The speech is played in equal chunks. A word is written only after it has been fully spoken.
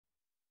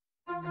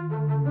XL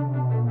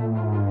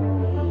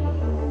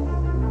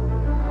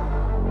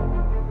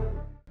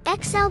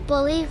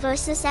Bully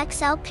vs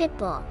XL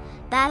Pitbull,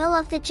 Battle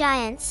of the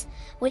Giants.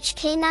 Which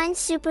canine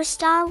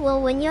superstar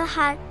will win your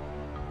heart?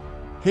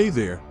 Hey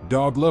there,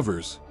 dog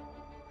lovers.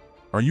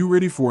 Are you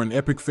ready for an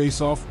epic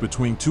face-off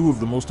between two of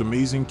the most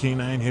amazing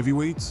canine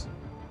heavyweights?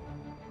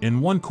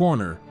 In one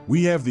corner,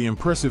 we have the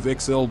impressive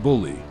XL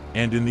Bully,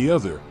 and in the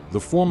other,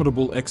 the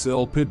formidable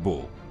XL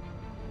Pitbull.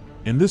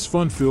 In this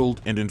fun-filled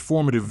and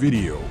informative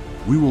video,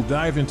 we will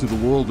dive into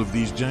the world of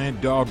these giant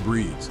dog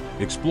breeds,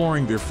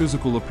 exploring their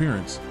physical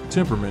appearance,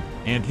 temperament,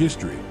 and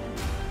history.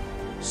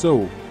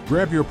 So,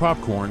 grab your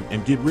popcorn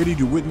and get ready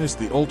to witness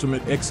the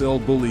ultimate XL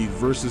Bully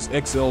versus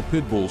XL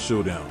Pitbull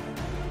showdown.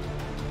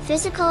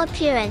 Physical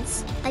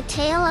appearance, a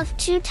tale of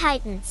two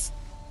titans.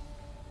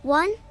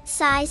 1.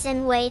 Size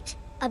and weight,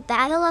 a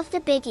battle of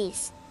the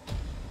biggies.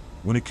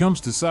 When it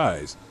comes to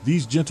size,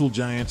 these gentle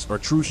giants are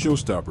true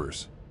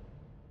showstoppers.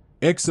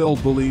 XL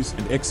Bullies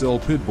and XL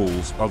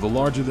Pitbulls are the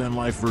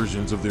larger-than-life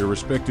versions of their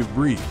respective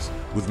breeds,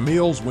 with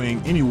males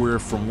weighing anywhere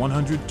from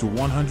 100 to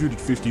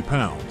 150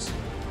 pounds.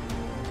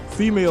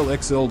 Female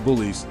XL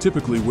Bullies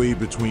typically weigh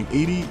between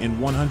 80 and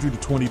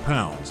 120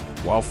 pounds,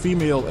 while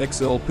female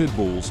XL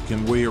Pitbulls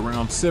can weigh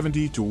around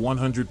 70 to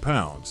 100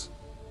 pounds.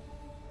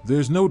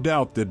 There's no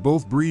doubt that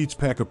both breeds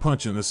pack a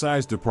punch in the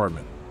size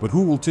department, but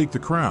who will take the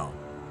crown?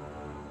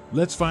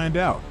 Let's find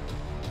out.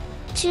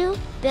 2.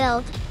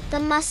 Build, the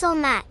muscle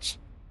match.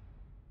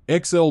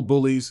 XL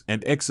Bullies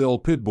and XL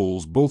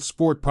Pitbulls both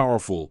sport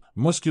powerful,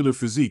 muscular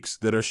physiques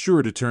that are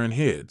sure to turn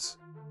heads.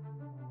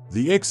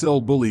 The XL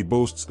Bully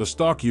boasts a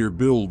stockier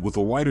build with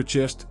a wider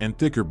chest and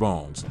thicker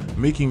bones,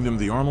 making them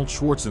the Arnold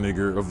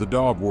Schwarzenegger of the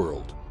dog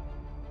world.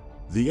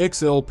 The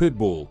XL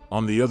Pitbull,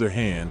 on the other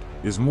hand,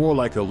 is more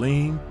like a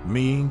lean,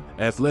 mean,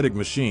 athletic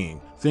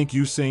machine, think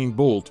Usain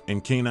Bolt in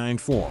canine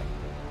form.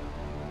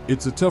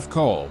 It's a tough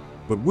call,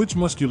 but which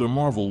muscular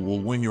marvel will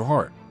win your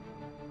heart?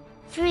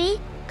 3.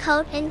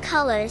 Coat and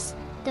colors,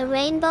 the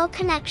rainbow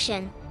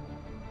connection.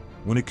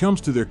 When it comes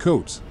to their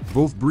coats,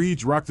 both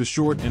breeds rock the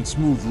short and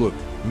smooth look,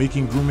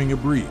 making grooming a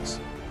breeze.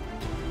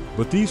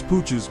 But these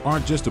pooches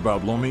aren't just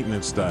about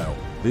low-maintenance style,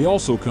 they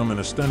also come in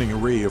a stunning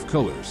array of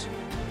colors.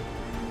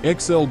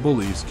 XL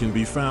Bullies can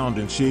be found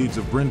in shades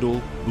of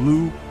brindle,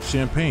 blue,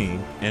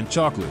 champagne, and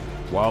chocolate,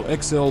 while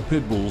XL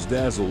Pitbulls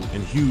dazzle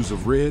in hues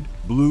of red,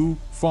 blue,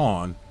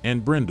 fawn,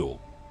 and brindle.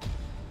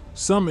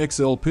 Some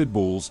XL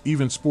Pitbulls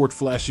even sport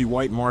flashy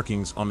white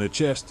markings on their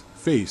chest,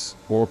 face,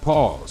 or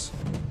paws.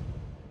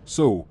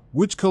 So,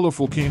 which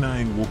colorful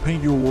canine will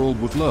paint your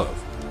world with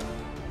love?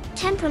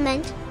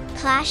 Temperament,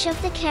 clash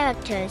of the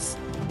characters.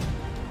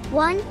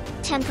 1.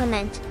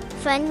 Temperament,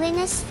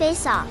 friendliness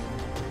face-off.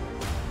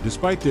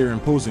 Despite their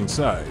imposing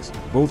size,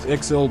 both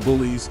XL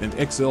Bullies and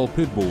XL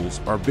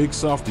Pitbulls are big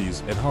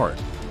softies at heart.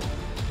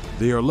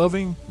 They are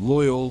loving,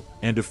 loyal,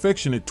 and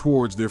affectionate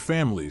towards their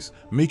families,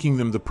 making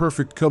them the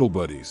perfect cuddle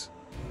buddies.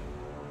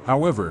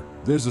 However,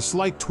 there's a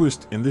slight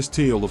twist in this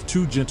tale of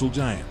two gentle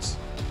giants.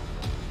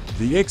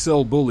 The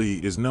XL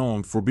Bully is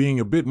known for being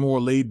a bit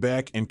more laid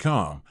back and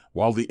calm,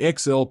 while the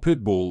XL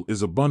Pitbull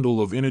is a bundle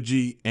of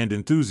energy and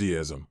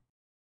enthusiasm.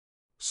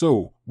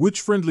 So, which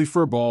friendly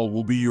furball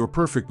will be your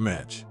perfect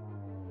match?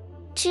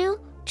 2.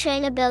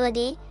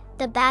 Trainability,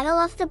 the battle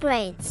of the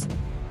brains.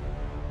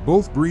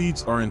 Both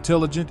breeds are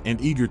intelligent and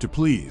eager to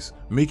please,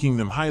 making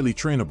them highly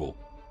trainable.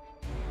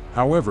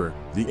 However,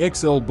 the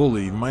XL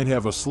Bully might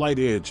have a slight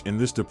edge in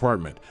this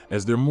department,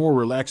 as their more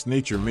relaxed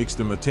nature makes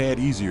them a tad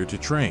easier to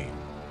train.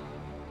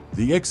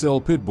 The XL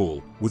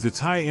Pitbull, with its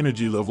high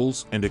energy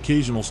levels and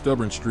occasional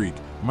stubborn streak,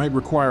 might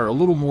require a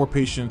little more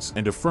patience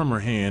and a firmer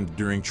hand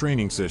during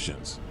training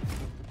sessions.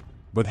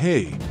 But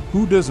hey,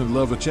 who doesn't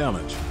love a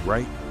challenge,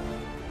 right?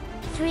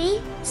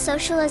 3.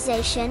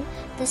 Socialization,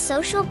 the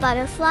social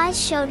butterflies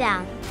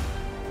showdown.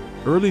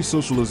 Early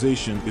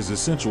socialization is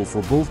essential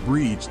for both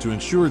breeds to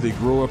ensure they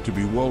grow up to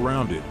be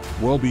well-rounded,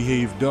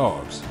 well-behaved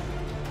dogs.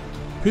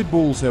 Pit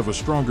bulls have a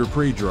stronger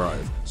prey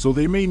drive, so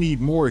they may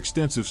need more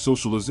extensive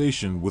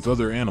socialization with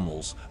other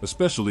animals,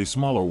 especially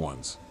smaller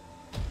ones.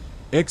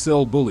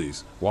 XL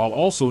Bullies, while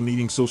also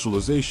needing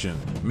socialization,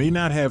 may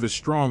not have as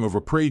strong of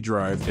a prey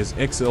drive as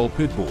XL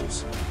Pit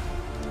Bulls.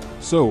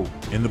 So,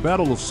 in the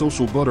battle of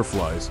social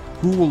butterflies,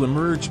 who will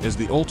emerge as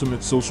the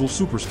ultimate social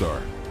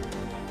superstar?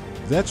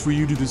 That's for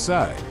you to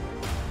decide.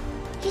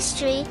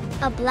 History,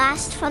 a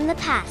blast from the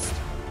past.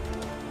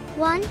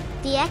 1.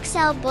 The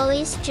XL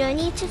Bully's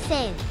journey to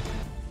fame.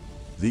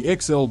 The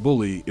XL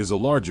Bully is a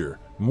larger,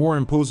 more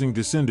imposing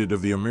descendant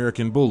of the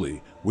American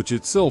Bully, which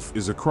itself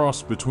is a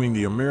cross between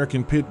the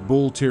American Pit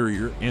Bull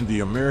Terrier and the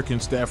American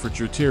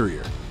Staffordshire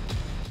Terrier.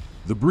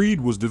 The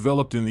breed was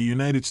developed in the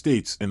United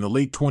States in the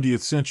late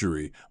 20th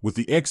century, with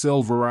the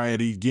XL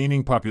variety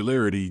gaining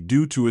popularity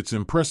due to its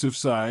impressive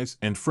size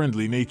and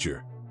friendly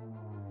nature.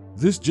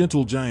 This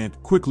gentle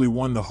giant quickly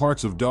won the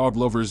hearts of dog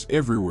lovers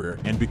everywhere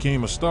and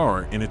became a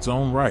star in its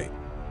own right.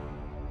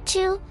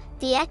 2.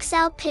 The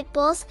XL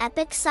Pitbull's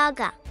epic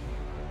saga.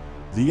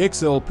 The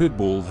XL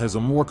Pitbull has a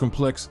more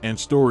complex and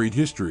storied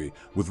history,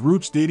 with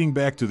roots dating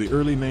back to the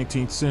early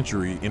 19th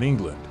century in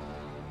England.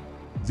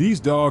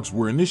 These dogs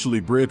were initially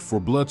bred for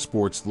blood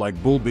sports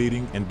like bull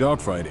baiting and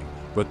dogfighting,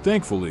 but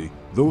thankfully,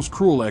 those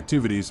cruel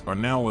activities are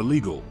now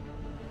illegal.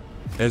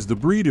 As the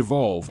breed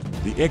evolved,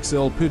 the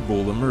XL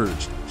Pitbull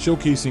emerged,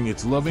 showcasing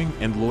its loving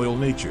and loyal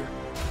nature.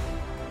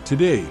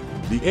 Today,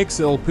 the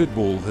XL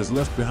Pitbull has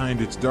left behind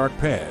its dark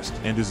past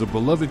and is a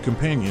beloved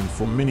companion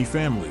for many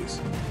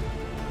families.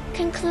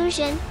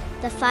 Conclusion: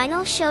 the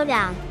final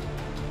showdown.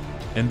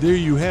 And there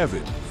you have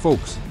it,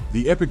 folks,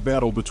 the epic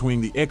battle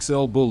between the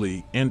XL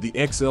Bully and the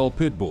XL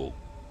Pitbull.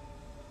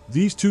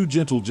 These two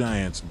gentle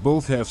giants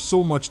both have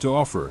so much to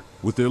offer,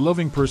 with their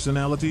loving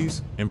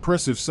personalities,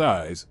 impressive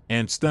size,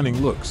 and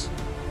stunning looks.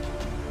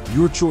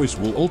 Your choice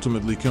will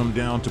ultimately come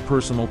down to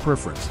personal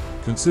preference,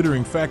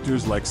 considering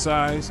factors like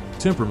size,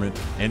 temperament,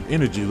 and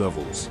energy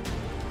levels.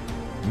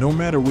 No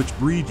matter which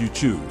breed you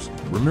choose,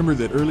 remember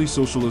that early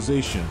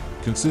socialization,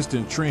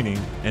 consistent training,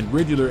 and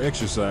regular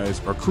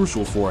exercise are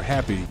crucial for a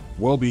happy,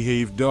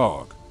 well-behaved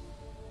dog.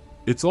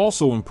 It's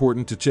also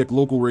important to check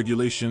local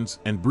regulations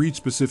and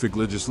breed-specific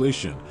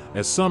legislation,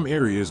 as some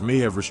areas may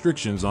have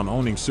restrictions on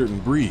owning certain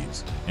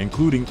breeds,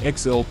 including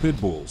XL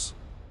Pitbulls.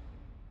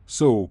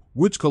 So,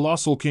 which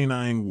colossal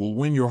canine will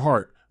win your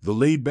heart, the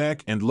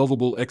laid-back and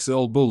lovable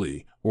XL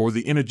Bully, or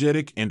the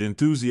energetic and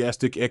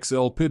enthusiastic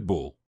XL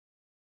Pitbull?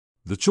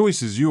 The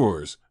choice is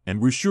yours, and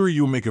we're sure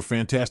you'll make a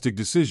fantastic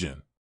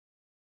decision.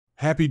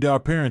 Happy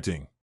dog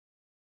parenting!